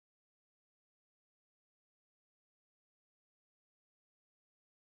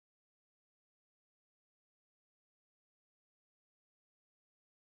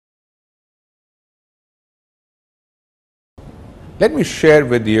Let me share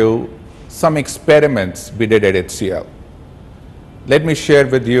with you some experiments we did at HCL. Let me share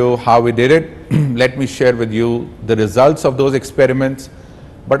with you how we did it. Let me share with you the results of those experiments.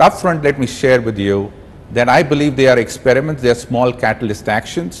 But upfront, let me share with you that I believe they are experiments, they are small catalyst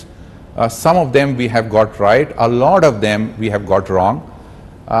actions. Some of them we have got right, a lot of them we have got wrong.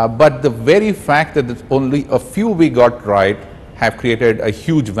 But the very fact that only a few we got right have created a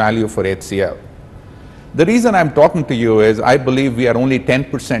huge value for HCL. The reason I'm talking to you is I believe we are only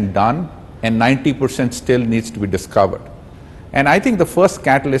 10% done and 90% still needs to be discovered. And I think the first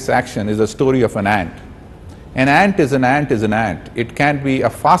catalyst action is a story of an ant. An ant is an ant is an ant. It can be a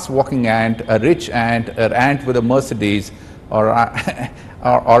fast-walking ant, a rich ant, an ant with a Mercedes, or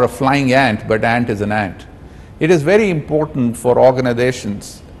a flying ant, but ant is an ant. It is very important for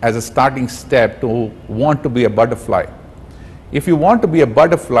organizations as a starting step to want to be a butterfly. If you want to be a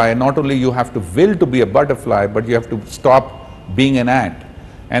butterfly, not only you have to will to be a butterfly, but you have to stop being an ant.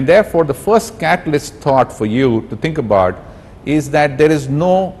 And therefore, the first catalyst thought for you to think about is that there is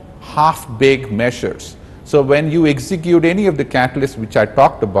no half-baked measures. So when you execute any of the catalysts which I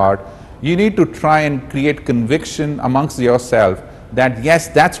talked about, you need to try and create conviction amongst yourself that yes,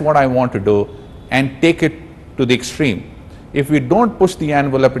 that's what I want to do, and take it to the extreme. If we don't push the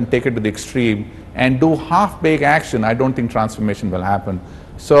envelope and take it to the extreme and do half-baked action, I don't think transformation will happen.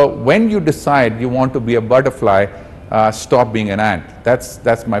 So when you decide you want to be a butterfly, stop being an ant.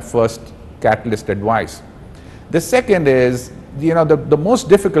 That's my first catalyst advice. The second is, the most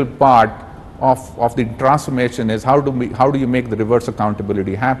difficult part of the transformation is how do you make the reverse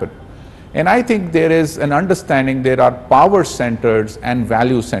accountability happen? And I think there is an understanding there are power centers and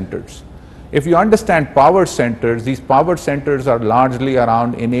value centers. If you understand power centers, these power centers are largely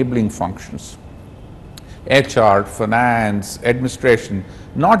around enabling functions. HR, finance, administration,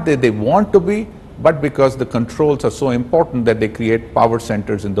 not that they want to be, but because the controls are so important that they create power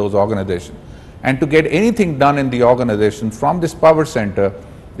centers in those organizations. And to get anything done in the organization from this power center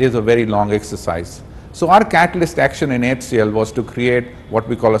is a very long exercise. So our catalyst action in HCL was to create what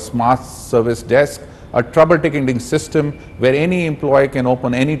we call a smart service desk, a trouble ticketing system where any employee can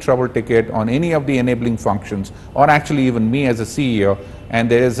open any trouble ticket on any of the enabling functions, or actually even me as a CEO,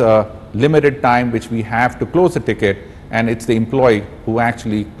 and there is a limited time which we have to close the ticket, and it's the employee who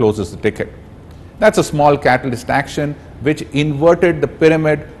actually closes the ticket. That's a small catalyst action which inverted the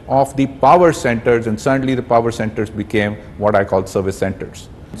pyramid of the power centers, and suddenly the power centers became what I call service centers.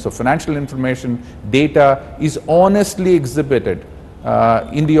 So financial information, data is honestly exhibited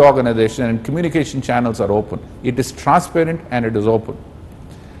in the organization, and communication channels are open. It is transparent and it is open.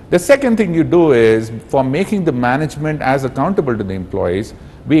 The second thing you do is, for making the management as accountable to the employees,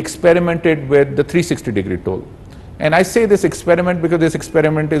 we experimented with the 360-degree tool. And I say this experiment because this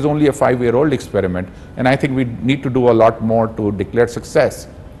experiment is only a 5-year-old experiment, and I think we need to do a lot more to declare success.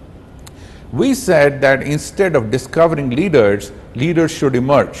 We said that instead of discovering leaders, leaders should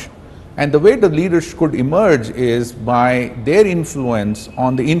emerge. And the way the leaders could emerge is by their influence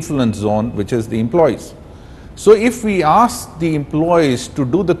on the influence zone, which is the employees. So if we ask the employees to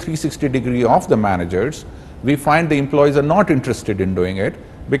do the 360-degree of the managers, we find the employees are not interested in doing it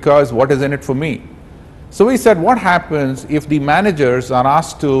because what is in it for me? So we said, what happens if the managers are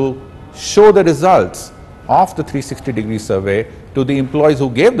asked to show the results of the 360-degree survey to the employees who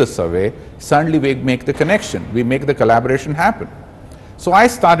gave the survey? Suddenly we make the connection, we make the collaboration happen. So I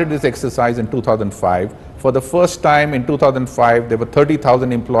started this exercise in 2005. For the first time in 2005, there were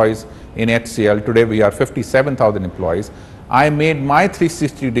 30,000 employees in HCL. Today we are 57,000 employees. I made my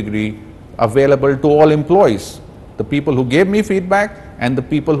 360-degree available to all employees, the people who gave me feedback and the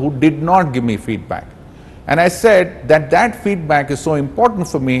people who did not give me feedback. And I said that that feedback is so important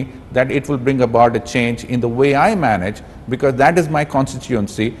for me that it will bring about a change in the way I manage, because that is my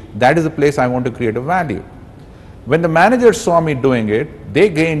constituency, that is the place I want to create a value. When the managers saw me doing it, they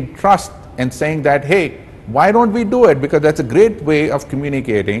gained trust and saying that, hey, why don't we do it? Because that's a great way of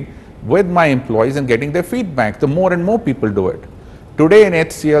communicating with my employees and getting their feedback. The more and more people do it. Today in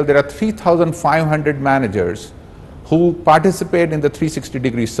HCL, there are 3,500 managers who participate in the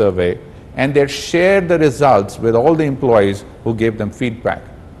 360-degree survey, and they share the results with all the employees who gave them feedback.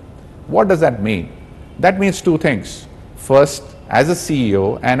 What does that mean? That means two things. First, as a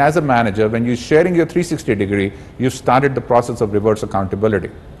CEO and as a manager, when you're sharing your 360-degree, you've started the process of reverse accountability.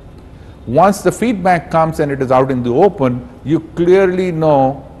 Once the feedback comes and it is out in the open, you clearly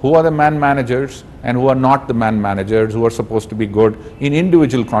know who are the man managers and who are not the man managers, who are supposed to be good in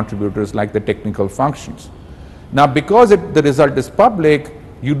individual contributors like the technical functions. Now, because the result is public,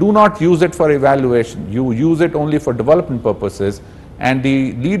 you do not use it for evaluation. You use it only for development purposes, and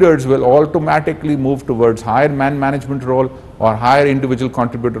the leaders will automatically move towards higher management role or higher individual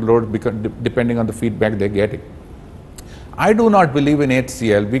contributor role depending on the feedback they're getting. I do not believe in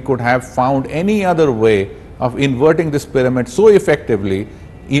HCL we could have found any other way of inverting this pyramid so effectively,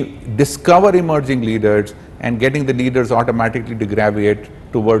 discover emerging leaders and getting the leaders automatically to gravitate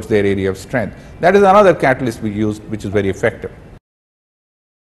towards their area of strength. That is another catalyst we used which is very effective.